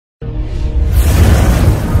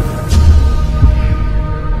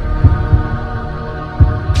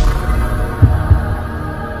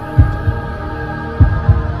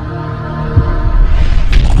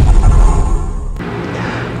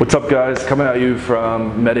What's up, guys? Coming at you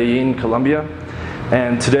from Medellin, Colombia.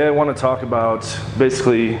 And today I want to talk about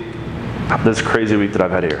basically this crazy week that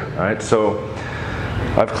I've had here. All right, so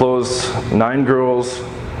I've closed 9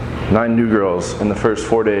 new girls in the first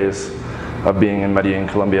 4 days of being in Medellin,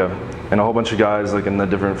 Colombia. And a whole bunch of guys like in the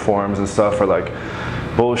different forums and stuff are like,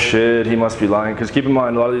 bullshit, he must be lying. Because keep in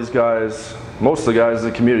mind, a lot of these guys, most of the guys in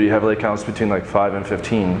the community have like accounts between like 5 and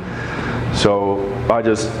 15. So I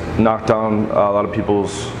just knocked down a lot of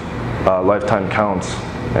people's lifetime counts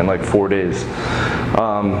in like 4 days.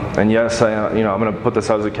 And yes, I'm gonna put this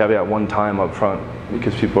out as a caveat one time up front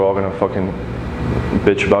because people are all gonna fucking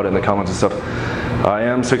bitch about it in the comments and stuff. I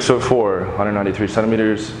am 6'4", 193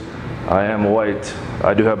 centimeters. I am white.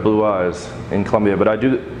 I do have blue eyes in Colombia, but I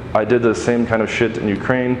did the same kind of shit in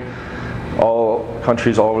Ukraine, all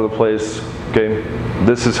countries all over the place. Okay,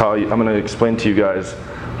 this is how I'm gonna explain to you guys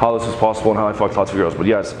how this is possible and how I fucked lots of girls. But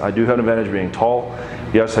yes, I do have an advantage being tall.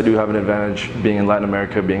 Yes, I do have an advantage being in Latin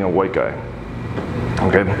America, being a white guy.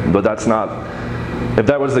 Okay, but that's not, if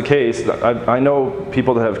that was the case, I know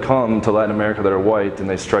people that have come to Latin America that are white and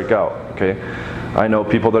they strike out, okay? I know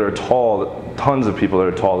people that are tall, tons of people that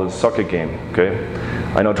are tall that suck at game, okay?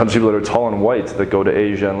 I know tons of people that are tall and white that go to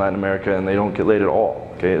Asia and Latin America and they don't get laid at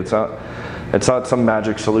all, okay? It's not some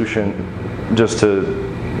magic solution just to,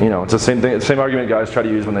 it's the same thing, same argument guys try to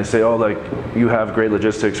use when they say, oh, like, you have great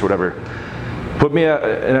logistics or whatever. Put me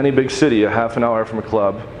in any big city, a half an hour from a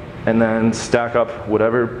club, and then stack up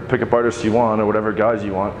whatever pickup artists you want or whatever guys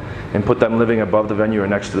you want, and put them living above the venue or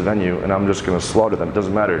next to the venue, and I'm just gonna slaughter them. It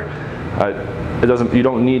doesn't matter. You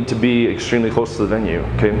don't need to be extremely close to the venue,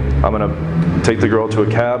 okay? I'm gonna take the girl to a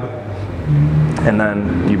cab, and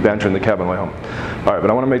then you banter in the cab on the way home. All right, but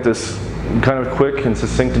I wanna make this kind of quick and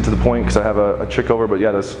succinct and to the point because I have a chick over, but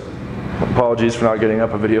yeah, apologies for not getting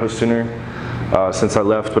up a video sooner since I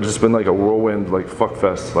left, but it's just been like a whirlwind, like fuck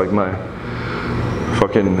fest, like my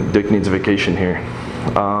fucking dick needs a vacation here.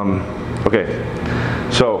 Okay,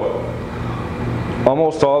 so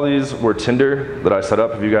almost all these were Tinder that I set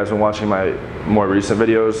up. If you guys have been watching my more recent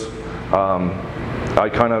videos,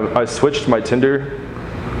 I switched my Tinder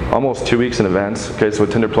almost 2 weeks in advance. Okay, so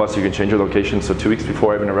with Tinder Plus you can change your location. So 2 weeks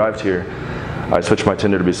before I even arrived here, I switched my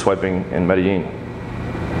Tinder to be swiping in Medellin.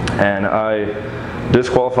 And I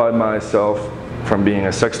disqualified myself from being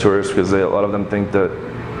a sex tourist because a lot of them think that,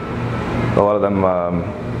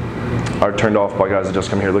 are turned off by guys that just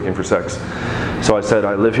come here looking for sex. So I said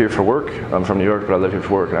I live here for work. I'm from New York, but I live here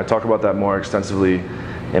for work. And I talk about that more extensively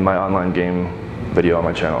in my online game video on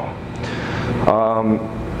my channel.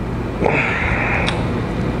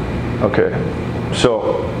 Okay,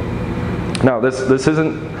 so now this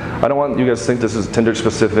isn't, I don't want you guys to think this is Tinder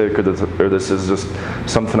specific or this is just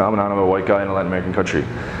some phenomenon of a white guy in a Latin American country.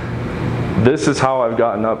 This is how I've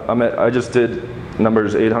gotten up. I just did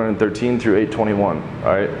numbers 813 through 821, all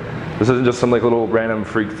right? This isn't just some like little random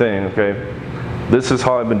freak thing, okay? This is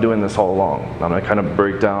how I've been doing this all along. I'm gonna kind of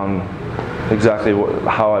break down exactly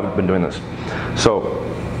how I've been doing this. So,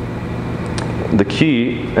 the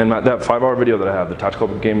key, and that 5-hour video that I have, the tactical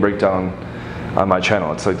game breakdown on my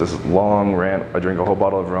channel, it's like this long rant. I drink a whole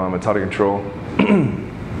bottle of rum, it's out of control.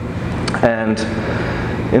 And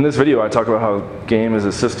in this video I talk about how game is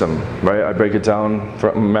a system, right? I break it down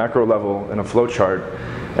from a macro level in a flow chart,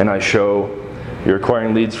 and I show you're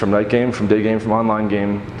acquiring leads from night game, from day game, from online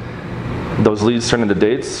game. Those leads turn into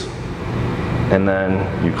dates, and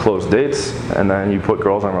then you close dates, and then you put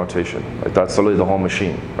girls on rotation. Like that's literally the whole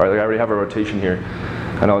machine, right? Like I already have a rotation here.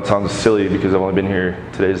 I know it sounds silly because I've only been here,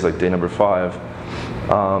 today's like day number 5,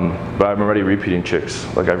 but I'm already repeating chicks.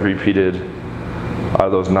 Like I've repeated, out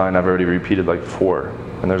of those 9, I've already repeated like 4,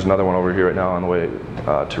 and there's another one over here right now on the way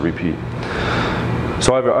to repeat.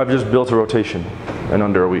 So I've just built a rotation in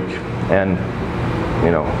under a week, and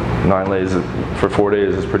 9 lays for 4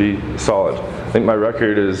 days is pretty solid. I think my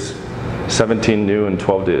record is 17 new in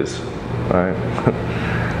 12 days, right?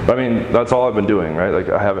 I mean, that's all I've been doing, right? Like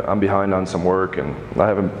I'm behind on some work and I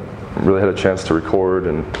haven't really had a chance to record,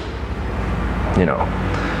 and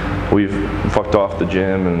we've fucked off the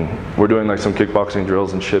gym and we're doing like some kickboxing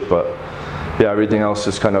drills and shit, but yeah, everything else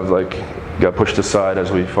just kind of like got pushed aside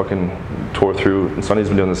as we fucking tore through, and Sonny's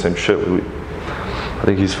been doing the same shit. I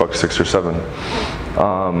think he's fucked 6 or 7.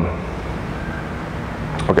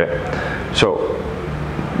 Okay, so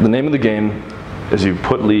the name of the game is you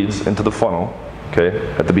put leads into the funnel, okay,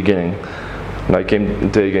 at the beginning. Night game,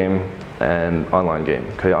 day game, and online game.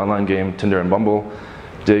 Okay, online game, Tinder and Bumble.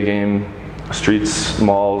 Day game, streets,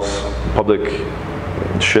 malls, public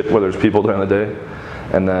shit where there's people during the day.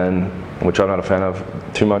 And then, which I'm not a fan of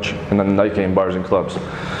too much. And then night game, bars and clubs.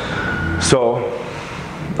 So,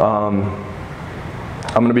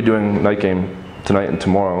 I'm gonna be doing night game tonight and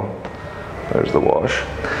tomorrow. There's the wash.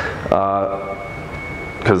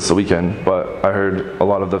 Because it's the weekend, but I heard a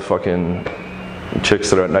lot of the fucking chicks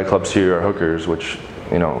that are at nightclubs here are hookers, which,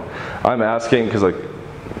 you know, I'm asking because like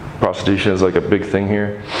prostitution is like a big thing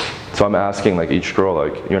here. So I'm asking like each girl,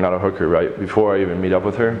 like, you're not a hooker, right? Before I even meet up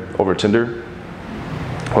with her over Tinder.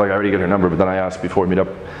 Like I already get her number, but then I ask before we meet up,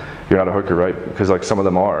 you're not a hooker, right? Because like some of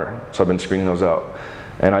them are, so I've been screening those out.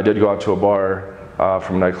 And I did go out to a bar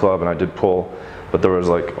from a nightclub and I did pull, but there was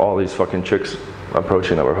like all these fucking chicks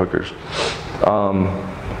approaching that were hookers.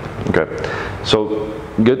 Okay, so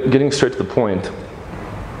getting straight to the point,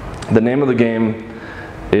 the name of the game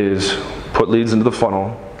is put leads into the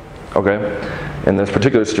funnel, okay? In this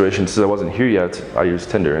particular situation, since I wasn't here yet, I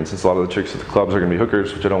used Tinder, and since a lot of the chicks at the clubs are gonna be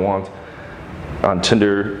hookers, which I don't want, on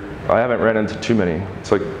Tinder, I haven't ran into too many.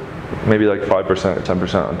 It's like maybe like 5% or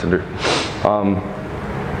 10% on Tinder.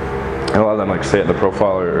 And a lot of them like say it in the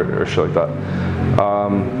profile or shit like that.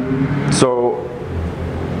 So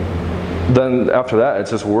then after that,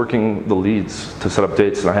 it's just working the leads to set up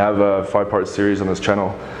dates. And I have a 5-part series on this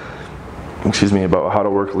channel, about how to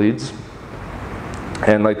work leads.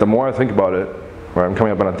 And like the more I think about it, where I'm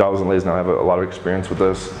coming up on 1,000 leads now, I have a lot of experience with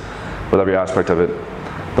this, with every aspect of it.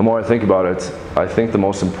 The more I think about it, I think the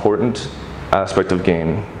most important aspect of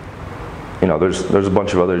game, you know, there's a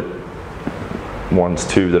bunch of other ones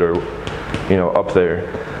too that are, you know, up there.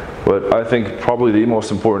 But I think probably the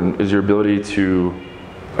most important is your ability to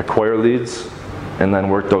acquire leads and then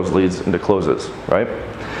work those leads into closes, right?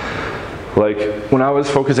 Like when I was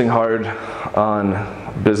focusing hard on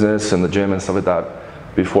business and the gym and stuff like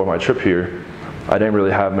that before my trip here, I didn't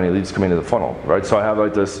really have many leads coming into the funnel, right? So I have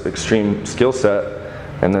like this extreme skill set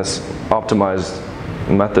and this optimized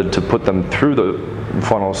method to put them through the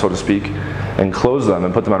funnel, so to speak, and close them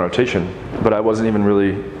and put them on rotation. But I wasn't even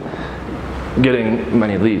really getting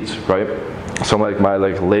many leads, right? So like my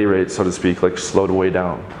lay rate, so to speak, like slowed way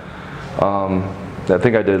down. I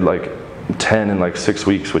think I did like 10 in like 6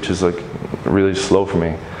 weeks, which is like really slow for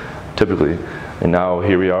me, typically. And now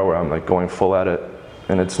here we are where I'm like going full at it,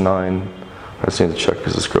 and it's 9. I just need to check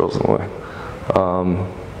because this girl's in the way.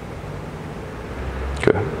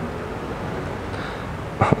 Okay.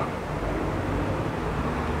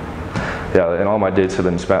 Yeah, and all my dates have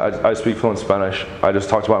been Spanish. I speak fluent Spanish. I just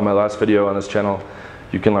talked about in my last video on this channel.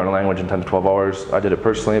 You can learn a language in 10 to 12 hours. I did it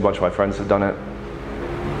personally. A bunch of my friends have done it.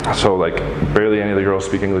 So like barely any of the girls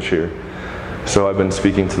speak English here. So I've been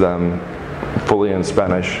speaking to them fully in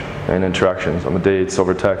Spanish and interactions on the dates,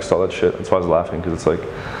 over text, all that shit. That's why I was laughing, because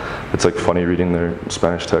it's like funny reading their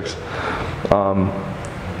Spanish text.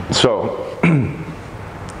 So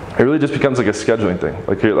it really just becomes like a scheduling thing.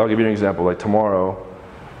 Like here, I'll give you an example. Like tomorrow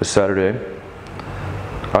is Saturday.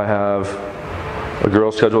 I have a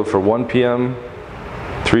girl scheduled for 1 p.m.,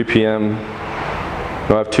 3 p.m.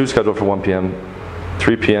 No, I have 2 scheduled for 1 p.m.,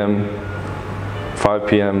 3 p.m., 5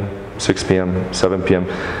 p.m., 6 p.m., 7 p.m.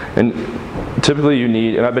 And typically you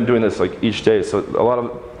need, and I've been doing this like each day, so a lot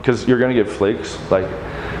of, because you're gonna get flakes. Like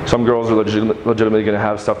some girls are legitimately gonna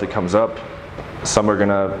have stuff that comes up. Some are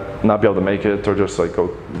gonna not be able to make it, or just like go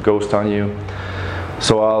ghost on you.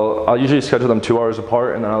 So I'll usually schedule them 2 hours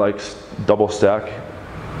apart, and then I like double stack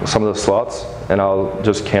some of the slots, and I'll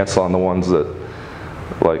just cancel on the ones that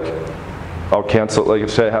like, I'll cancel, like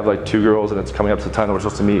say I have like 2 girls and it's coming up to the time that we're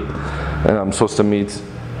supposed to meet, and I'm supposed to meet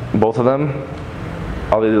both of them,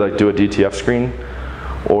 I'll either like do a DTF screen,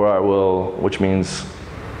 or I will, which means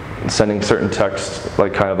sending certain texts,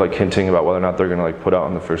 like kind of like hinting about whether or not they're gonna like put out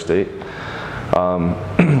on the first date.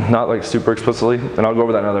 Not like super explicitly, and I'll go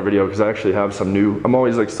over that in another video because I actually have some new, I'm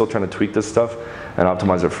always like still trying to tweak this stuff and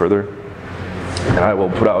optimize it further. And I will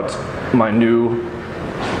put out my new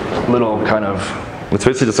little kind of, it's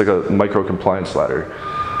basically just like a micro compliance ladder.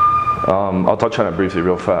 I'll touch on it briefly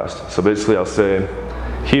real fast. So basically I'll say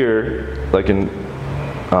here, like in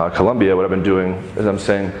Colombia, what I've been doing is I'm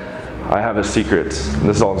saying, I have a secret. And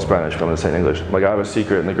this is all in Spanish, but I'm gonna say it in English. Like, I have a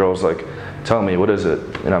secret, and the girl's like, tell me, what is it?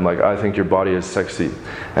 And I'm like, I think your body is sexy.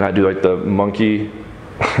 And I do like the monkey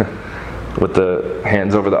with the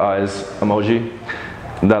hands over the eyes emoji.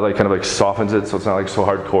 And that like kind of like softens it, so it's not like so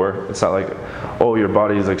hardcore. It's not like, oh, your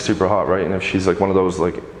body is like super hot, right? And if she's like one of those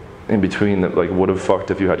like in between that like would have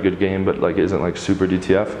fucked if you had good game, but like isn't like super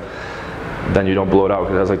DTF, then you don't blow it out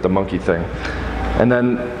because it has like the monkey thing. And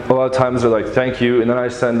then a lot of times they're like, thank you, and then I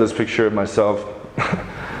send this picture of myself.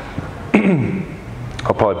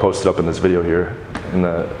 I'll probably post it up in this video here in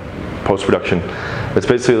the post-production. It's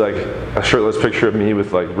basically like a shirtless picture of me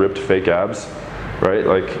with like ripped fake abs, right?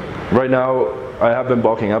 Like right now I have been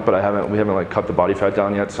bulking up, but we haven't like cut the body fat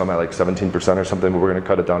down yet, so I'm at like 17% or something, but we're gonna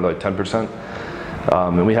cut it down to like 10%.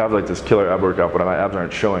 And we have like this killer ab workout, but my abs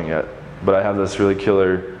aren't showing yet. But I have this really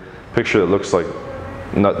killer picture that looks like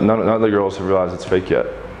none of the girls have realized it's fake yet.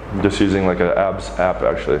 I'm just using like an abs app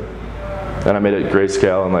actually. And I made it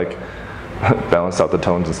grayscale and like balanced out the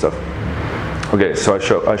tones and stuff. Okay, so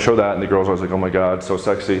I show that and the girls are always like, oh my God, so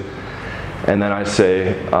sexy. And then I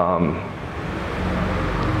say,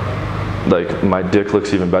 like, my dick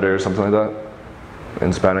looks even better or something like that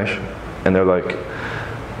in Spanish. And they're like,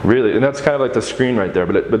 really? And that's kind of like the screen right there,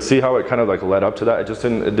 but see how it kind of like led up to that? It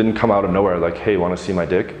didn't come out of nowhere like, hey, want to see my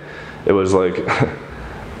dick? It was like,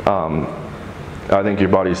 I think your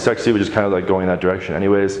body's sexy, which is kind of like going that direction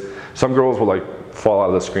anyways. Some girls will like fall out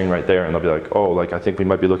of the screen right there and they'll be like, oh, like I think we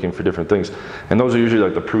might be looking for different things. And those are usually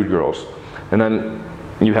like the prude girls. And then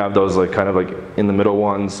you have those like kind of like in the middle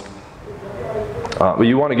ones. But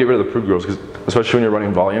you want to get rid of the prude girls, because especially when you're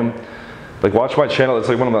running volume. Like watch my channel, it's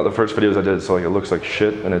like one of the first videos I did, so like it looks like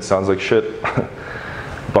shit and it sounds like shit.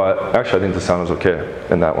 But actually I think the sound was okay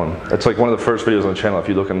in that one. It's like one of the first videos on the channel, if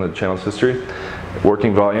you look in the channel's history.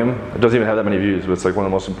 Working volume, it doesn't even have that many views, but it's like one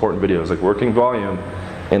of the most important videos. Like working volume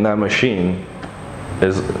in that machine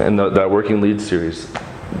is in that working lead series,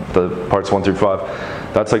 the parts 1 through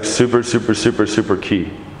 5. That's like super, super, super, super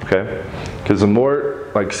key, okay? Because the more,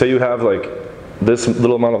 like say you have like this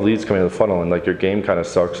little amount of leads coming in the funnel and like your game kind of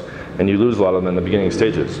sucks and you lose a lot of them in the beginning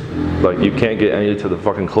stages. Like you can't get any to the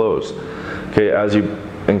fucking close. Okay, as you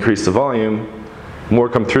increase the volume, more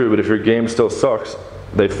come through, but if your game still sucks,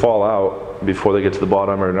 they fall out before they get to the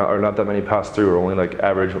bottom, or not that many pass through, or only like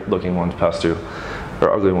average looking ones pass through,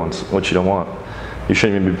 or ugly ones, which you don't want. You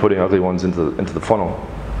shouldn't even be putting ugly ones into the funnel.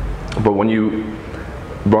 But when you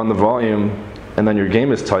run the volume and then your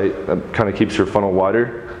game is tight, that kind of keeps your funnel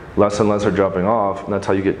wider, less and less are dropping off, and that's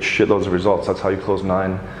how you get shitloads of results. That's how you close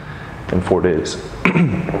 9 in 4 days.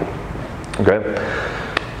 Okay?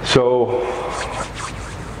 So,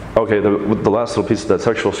 okay, the last little piece of that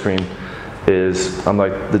sexual screen is, I'm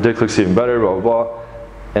like, the dick looks even better, blah, blah, blah.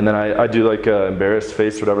 And then I do like an embarrassed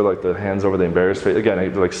face, whatever, like the hands over the embarrassed face. Again, I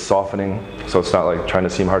do like softening, so it's not like trying to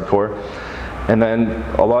seem hardcore. And then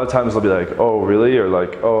a lot of times they'll be like, oh, really? Or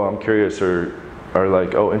like, oh, I'm curious, or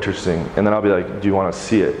like, oh, interesting. And then I'll be like, do you want to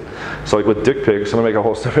see it? So like with dick pics, I'm gonna make a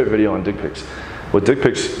whole separate video on dick pics. With dick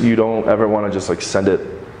pics, you don't ever want to just like send it,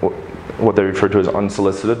 what they refer to as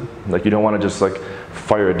unsolicited. Like you don't want to just like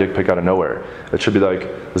fire a dick pic out of nowhere. It should be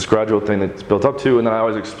like this gradual thing that's built up to, and then I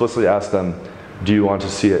always explicitly ask them, do you want to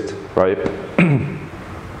see it, right? I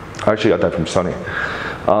actually got that from Sunny.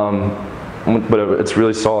 But it's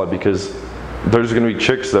really solid because there's gonna be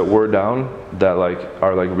chicks that wear down that like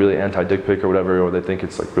are like really anti-dick pic or whatever, or they think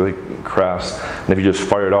it's like really crass, and if you just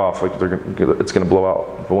fire it off, like it's gonna blow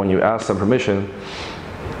out. But when you ask them permission,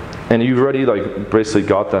 and you've already like basically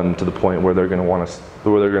got them to the point where they're gonna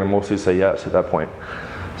mostly say yes at that point.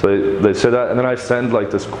 So they say that, and then I send like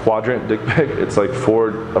this quadrant dick pic. It's like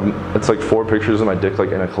four pictures of my dick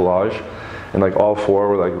like in a collage, and like all 4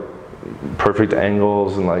 were like perfect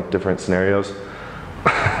angles and like different scenarios.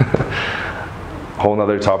 Whole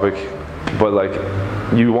nother topic, but like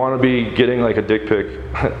you want to be getting like a dick pic.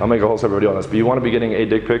 I'll make a whole separate video on this, but you want to be getting a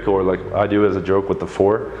dick pic, or like I do as a joke with the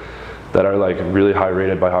 4 that are like really high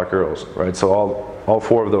rated by hot girls, right? So all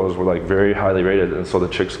 4 of those were like very highly rated, and so the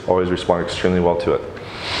chicks always respond extremely well to it.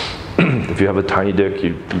 If you have a tiny dick,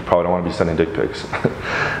 you probably don't want to be sending dick pics.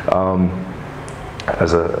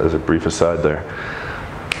 As a brief aside there.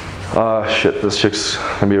 Shit, this chick's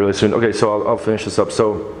gonna be really soon. Okay, so I'll finish this up.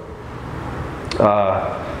 So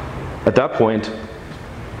at that point,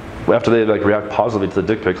 after they like react positively to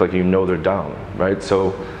the dick pic, like you know they're down, right?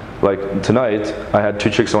 So like tonight, I had 2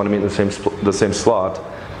 chicks that wanted to meet in the same slot,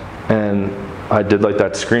 and I did like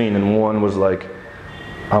that screen, and one was like,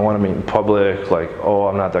 I want to meet in public, like, oh,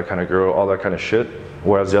 I'm not that kind of girl, all that kind of shit.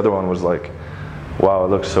 Whereas the other one was like, wow, it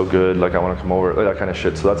looks so good, like I want to come over, like that kind of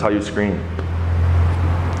shit. So that's how you screen.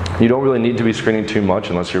 You don't really need to be screening too much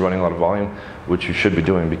unless you're running a lot of volume, which you should be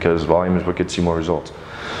doing, because volume is what gets you more results.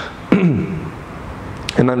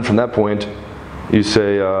 And then from that point, you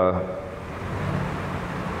say,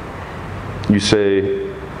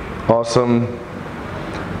 awesome.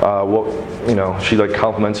 Well, you know, she like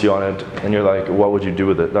compliments you on it, and you're like, what would you do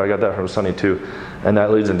with it? I got that from Sunny too, and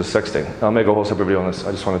that leads into sexting. I'll make a whole separate video on this.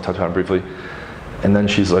 I just want to touch on it briefly. And then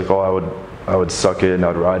she's like, oh, I would suck it, and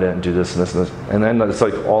I'd ride it, and do this and this and this. And then it's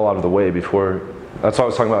like all out of the way before. That's what I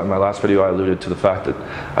was talking about in my last video. I alluded to the fact that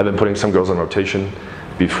I've been putting some girls on rotation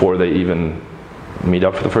before they even meet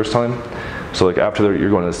up for the first time. So like after you're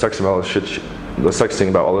going to the sexting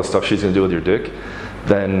about all this stuff she's gonna do with your dick,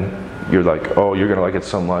 then you're like, oh, you're gonna like it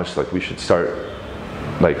so much, like we should start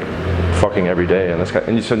like fucking every day,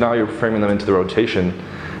 and so now you're framing them into the rotation,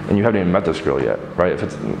 and you haven't even met this girl yet, right? If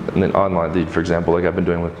it's an online lead, for example, like I've been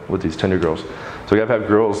doing with these Tinder girls. So I've had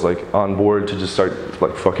girls like on board to just start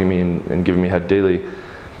like fucking me and giving me head daily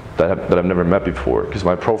that I've never met before, because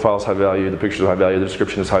my profile is high value, the pictures are high value, the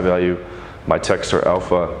description is high value, my texts are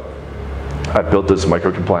alpha. I built this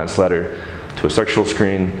micro compliance ladder to a sexual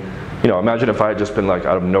screen. You know, imagine if I had just been like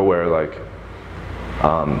out of nowhere, like,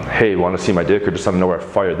 hey, want to see my dick, or just out of nowhere I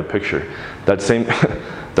fired the picture. That same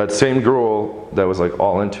that same girl that was like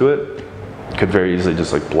all into it could very easily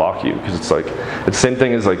just like block you, because it's the same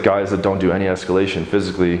thing as like guys that don't do any escalation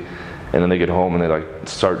physically, and then they get home and they like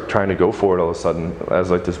start trying to go for it all of a sudden as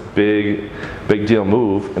like this big deal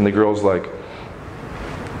move, and the girl's like,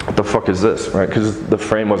 what the fuck is this, right? Because the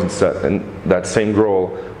frame wasn't set, and that same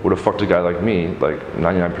girl would have fucked a guy like me, like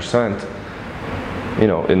 99%, you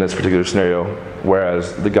know, in this particular scenario,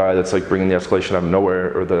 whereas the guy that's like bringing the escalation out of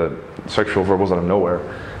nowhere, or the sexual verbals out of nowhere,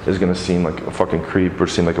 is gonna seem like a fucking creep or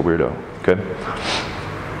seem like a weirdo, okay?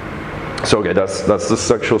 So, okay, that's the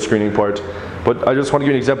sexual screening part. But I just want to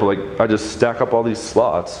give you an example. Like, I just stack up all these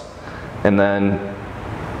slots, and then,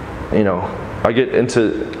 you know, I get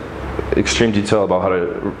into extreme detail about how to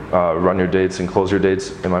run your dates and close your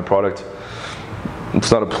dates in my product.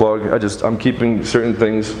 It's not a plug. I'm keeping certain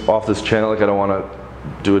things off this channel. Like, I don't want to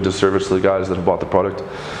do a disservice to the guys that have bought the product.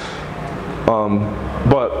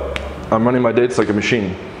 But I'm running my dates like a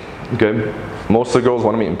machine. Okay. Most of the girls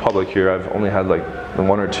want to meet in public here. I've only had like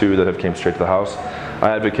one or two that have came straight to the house.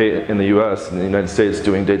 I advocate in the US, in the United States,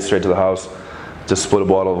 doing dates straight to the house, to split a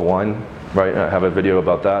bottle of wine, right? And I have a video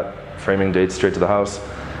about that, framing dates straight to the house.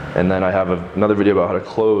 And then I have another video about how to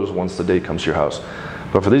close once the date comes to your house.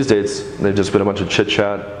 But for these dates, they've just been a bunch of chit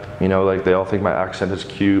chat. You know, like they all think my accent is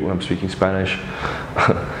cute when I'm speaking Spanish.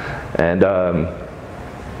 And,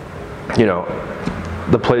 you know,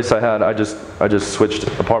 the place I had, I just switched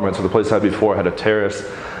apartments. So the place I had before had a terrace.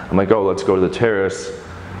 I'm like, oh, let's go to the terrace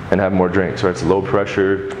and have more drinks, right? It's low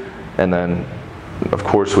pressure. And then, of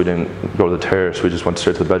course, we didn't go to the terrace. We just went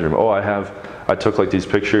straight to the bedroom. Oh, I took like these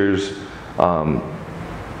pictures.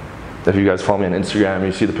 If you guys follow me on Instagram,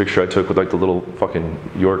 you see the picture I took with like the little fucking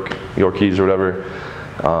Yorkies or whatever.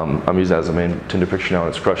 I'm using that as a main Tinder picture now, and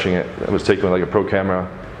it's crushing it. It was taken with like a pro camera.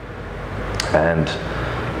 And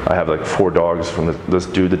I have like 4 dogs from this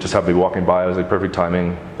dude that just happened to be walking by. It was like perfect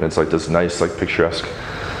timing, and it's like this nice, like picturesque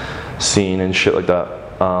scene and shit like that.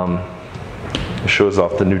 It shows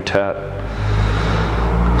off the new tat.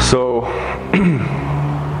 So,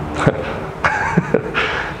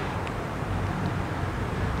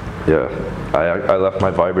 yeah, I left my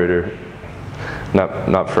vibrator.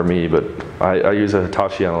 Not for me, but I use a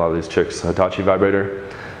Hitachi on a lot of these chicks. A Hitachi vibrator.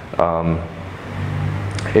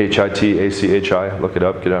 Hitachi, look it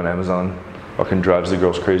up, get it on Amazon. Fucking drives the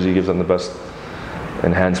girls crazy, gives them the best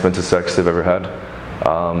enhancement to sex they've ever had.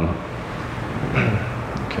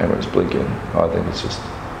 Camera's blinking. Oh, I think it's just,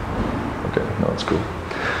 okay, no, it's cool.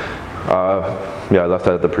 Yeah, I left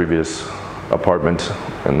that at the previous apartment,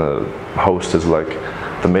 and the host is like,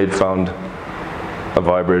 the maid found a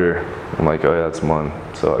vibrator. I'm like, oh yeah, that's mine.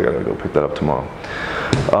 So I gotta go pick that up tomorrow.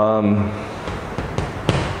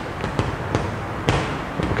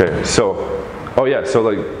 Okay, so, oh yeah, so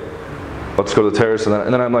like, let's go to the terrace,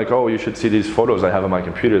 and then I'm like, oh, you should see these photos I have on my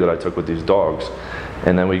computer that I took with these dogs.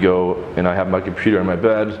 And then we go, and I have my computer in my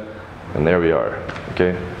bed, and there we are,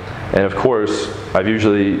 okay? And of course, I've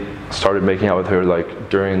usually started making out with her like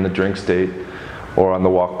during the drinks date, or on the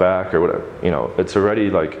walk back, or whatever. You know, it's already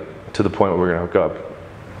like to the point where we're gonna hook up.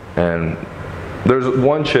 And there's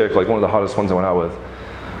one chick, like one of the hottest ones I went out with,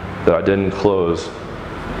 that I didn't close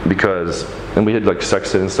because, and we had like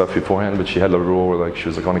sexted and stuff beforehand, but she had a rule where like she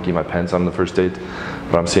was like, I want to keep my pants on the first date,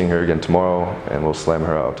 but I'm seeing her again tomorrow, and we'll slam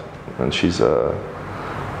her out. And she's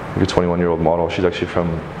like a 21-year-old model. She's actually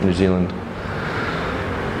from New Zealand.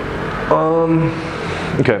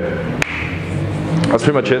 Okay. That's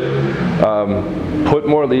pretty much it. Put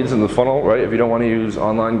more leads in the funnel, right? If you don't want to use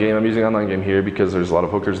online game, I'm using online game here because there's a lot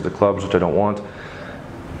of hookers at the clubs, which I don't want.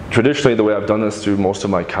 Traditionally, the way I've done this through most of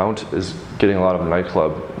my account is getting a lot of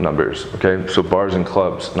nightclub numbers, okay? So bars and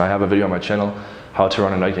clubs. And I have a video on my channel, how to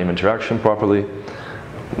run a night game interaction properly.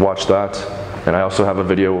 Watch that. And I also have a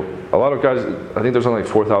video, a lot of guys, I think there's only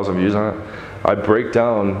like 4,000 views on it. I break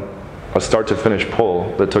down a start to finish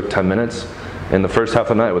pull that took 10 minutes in the first half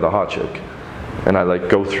of the night with a hot chick. And I like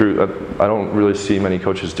go through, I don't really see many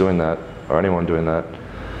coaches doing that, or anyone doing that.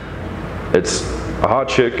 It's a hot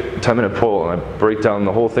chick, 10-minute pull, and I break down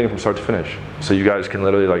the whole thing from start to finish. So you guys can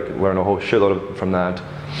literally like learn a whole shitload from that,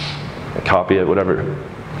 copy it, whatever.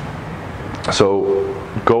 So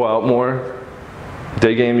go out more,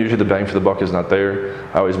 Day game, usually the bang for the buck is not there.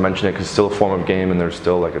 I always mention it because it's still a form of game, and there's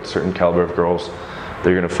still like a certain caliber of girls that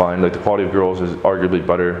you're gonna find. Like the quality of girls is arguably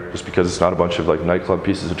better just because it's not a bunch of like nightclub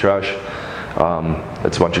pieces of trash.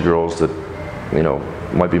 It's a bunch of girls that, you know,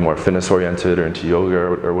 might be more fitness oriented or into yoga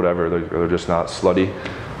or whatever. They're just not slutty,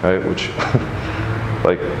 right? Which,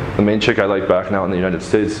 like the main chick I like back now in the United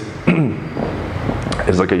States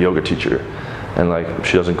is like a yoga teacher, and like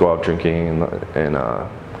she doesn't go out drinking and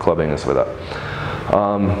clubbing and stuff like that.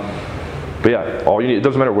 But yeah, all you need, it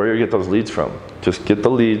doesn't matter where you get those leads from. Just get the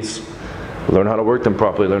leads, learn how to work them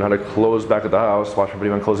properly, learn how to close back at the house, watch my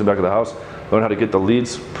video on closing back at the house, learn how to get the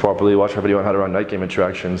leads properly, watch my video on how to run night game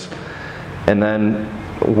interactions, and then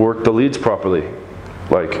work the leads properly.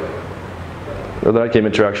 Like, the night game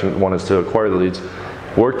interaction one is to acquire the leads.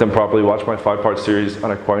 Work them properly, watch my 5-part series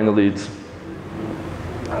on acquiring the leads,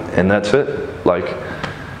 and that's it. Like,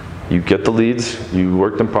 you get the leads, you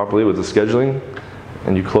work them properly with the scheduling,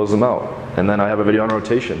 and you close them out. And then I have a video on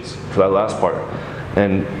rotations for that last part.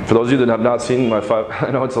 And for those of you that have not seen my I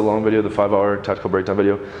know it's a long video, the 5-hour tactical breakdown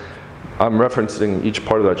video, I'm referencing each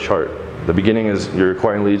part of that chart. The beginning is you're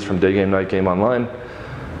acquiring leads from day game, night game, online.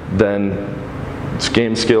 Then it's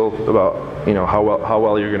game skill about, you know, how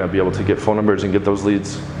well you're gonna be able to get phone numbers and get those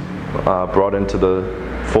leads brought into the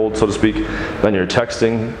fold, so to speak. Then your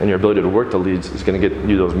texting and your ability to work the leads is gonna get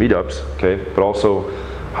you those meetups, okay? But also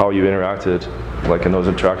how you interacted, like in those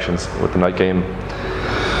interactions with the night game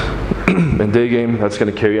and day game, that's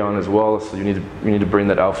gonna carry on as well. So you need to bring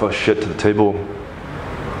that alpha shit to the table.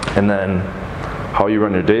 And then how you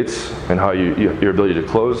run your dates and how your ability to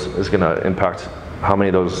close is gonna impact how many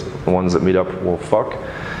of those ones that meet up will fuck.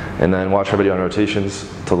 And then watch our video on rotations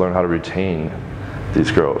to learn how to retain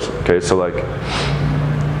these girls, okay? So like,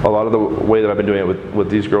 a lot of the way that I've been doing it with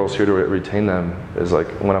these girls here to retain them is like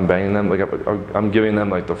when I'm banging them, like I'm giving them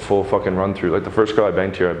like the full fucking run through. Like the first girl I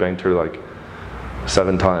banged her like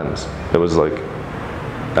 7 times. It was like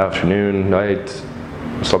afternoon, night,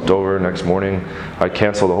 slept over, next morning. I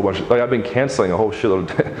canceled a whole bunch of, like I've been canceling a whole shitload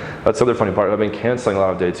of days. That's the other funny part. I've been canceling a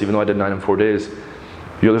lot of dates, even though I did 9 in 4 days.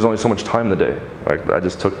 You know, there's only so much time in the day. Like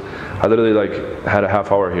I literally like had a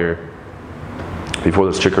half hour here before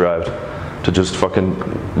this chick arrived to just fucking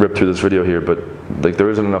rip through this video here, but like there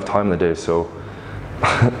isn't enough time in the day, so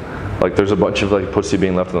like there's a bunch of like pussy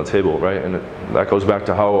being left on the table, right? And that goes back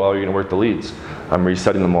to how well you're gonna work the leads. I'm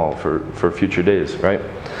resetting them all for future days, right?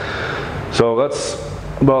 So that's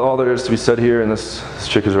about all there is to be said here, and this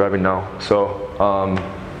chick is arriving now. So,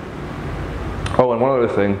 oh, and one other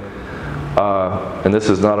thing, and this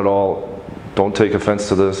is not at all, don't take offense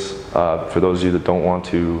to this, for those of you that don't want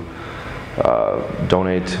to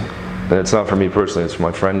donate. And it's not for me personally, it's for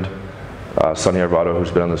my friend, Sonny Arvado,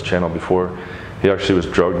 who's been on this channel before. He actually was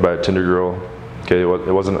drugged by a Tinder girl. Okay, it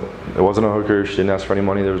wasn't a hooker, she didn't ask for any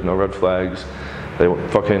money, there was no red flags. They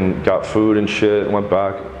fucking got food and shit, went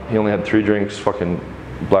back. He only had 3 drinks, fucking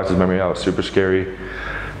blacked his memory out, super scary.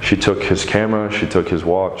 She took his camera, she took his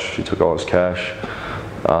watch, she took all his cash.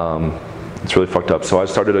 It's really fucked up. So I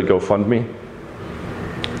started a GoFundMe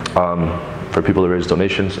for people to raise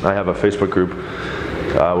donations. I have a Facebook group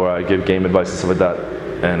where I give game advice and stuff like that,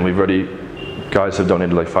 and we've already, guys have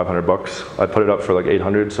donated like $500. I put it up for like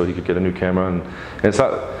 800 so he could get a new camera, and it's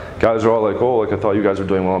not, guys are all like, oh, like I thought you guys were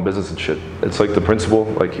doing well in business and shit. It's like the principle,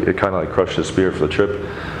 like it kind of like crushed his spirit for the trip,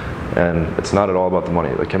 and it's not at all about the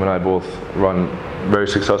money. Like him and I both run very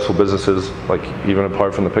successful businesses, like even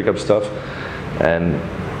apart from the pickup stuff, and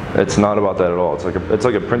it's not about that at all. It's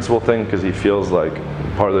like a principle thing, because he feels like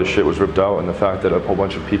part of this shit was ripped out, and the fact that a whole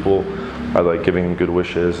bunch of people are like giving him good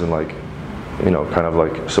wishes and like, you know, kind of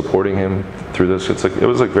like supporting him through this. It's like, it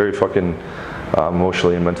was like very fucking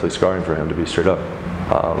emotionally and mentally scarring for him, to be straight up.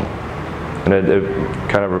 And it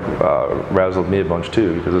kind of razzled me a bunch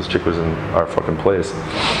too, because this chick was in our fucking place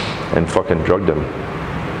and fucking drugged him.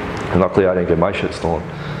 And luckily I didn't get my shit stolen.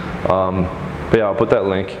 But yeah, I'll put that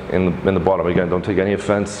link in the bottom. Again, don't take any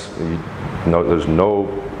offense. There's no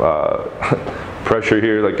pressure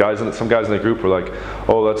here. Like some guys in the group were like,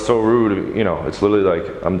 "Oh, that's so rude." You know, it's literally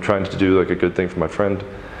like I'm trying to do like a good thing for my friend,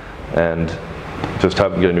 and just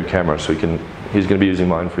have him get a new camera so he's gonna be using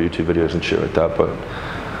mine for YouTube videos and shit like that. But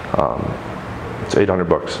it's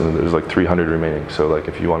 $800 and there's like 300 remaining. So like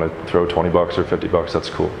if you want to throw $20 or $50, that's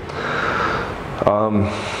cool.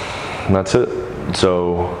 And that's it.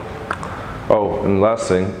 So. Oh, and last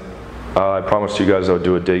thing, I promised you guys I would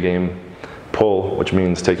do a day game poll, which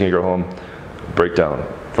means taking a girl home, breakdown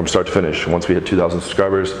from start to finish. Once we hit 2,000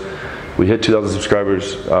 subscribers, we hit 2,000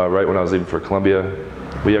 subscribers right when I was leaving for Colombia.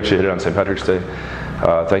 We actually hit it on St. Patrick's Day.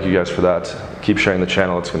 Thank you guys for that. Keep sharing the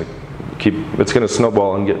channel. It's gonna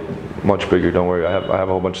snowball and get much bigger. Don't worry. I have a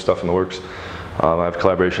whole bunch of stuff in the works. I have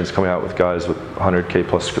collaborations coming out with guys with 100K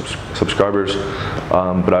plus subscribers,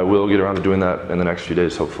 but I will get around to doing that in the next few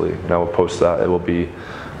days, hopefully. And I will post that. It will be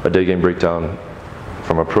a day game breakdown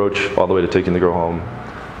from approach all the way to taking the girl home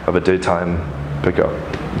of a daytime pickup,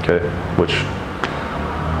 okay? Which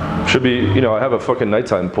should be, you know, I have a fucking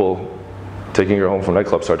nighttime pull, taking her home from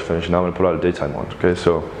nightclub start to finish, and now I'm gonna put out a daytime one, okay?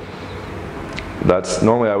 So that's,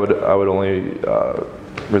 normally I would only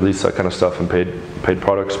release that kind of stuff in paid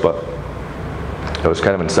products, but it was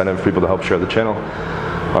kind of incentive for people to help share the channel.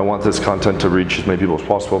 I want this content to reach as many people as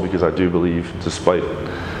possible because I do believe, despite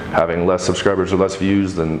having less subscribers or less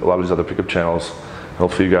views than a lot of these other pickup channels,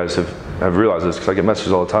 hopefully you guys have realized this, because I get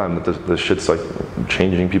messages all the time that this shit's like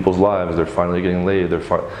changing people's lives. They're finally getting laid.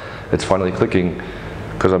 It's finally clicking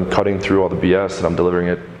because I'm cutting through all the BS and I'm delivering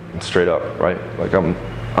it straight up, right? Like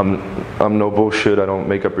I'm no bullshit. I don't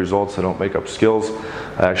make up results. I don't make up skills.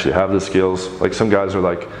 I actually have the skills. Like some guys are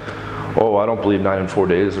like, oh, I don't believe 9 and 4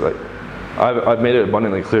 days. Like, I've made it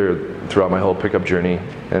abundantly clear throughout my whole pickup journey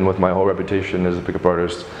and with my whole reputation as a pickup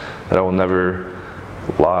artist that I will never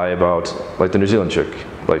lie about, like the New Zealand chick.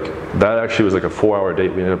 Like that actually was like a 4-hour date.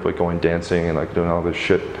 We ended up like going dancing and like doing all this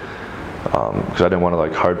shit because I didn't want to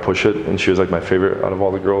like hard push it, and she was like my favorite out of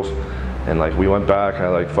all the girls. And like we went back and I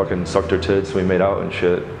like fucking sucked her tits and we made out and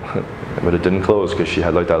shit, but it didn't close because she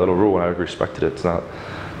had like that little rule and I respected it. It's not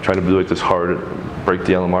trying to do like this hard break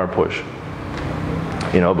the LMR push,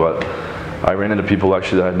 you know. But I ran into people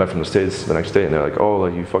actually that I met from the States the next day, and they're like, oh,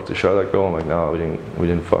 like you fucked the shit out of that girl? I'm like, no, we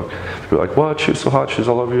didn't fuck. People are like, what? She was so hot, she was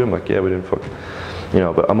all over you? I'm like, yeah, we didn't fuck. You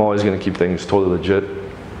know, but I'm always gonna keep things totally legit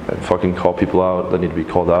and fucking call people out that need to be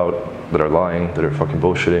called out, that are lying, that are fucking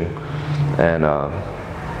bullshitting, and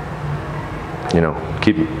you know,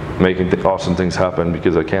 keep making awesome things happen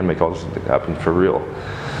because I can make awesome things happen for real.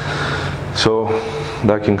 So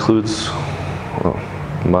that concludes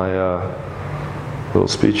my little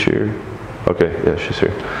speech here. Okay, yeah, she's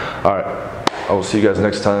here. All right, I will see you guys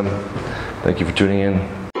next time. Thank you for tuning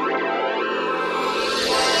in.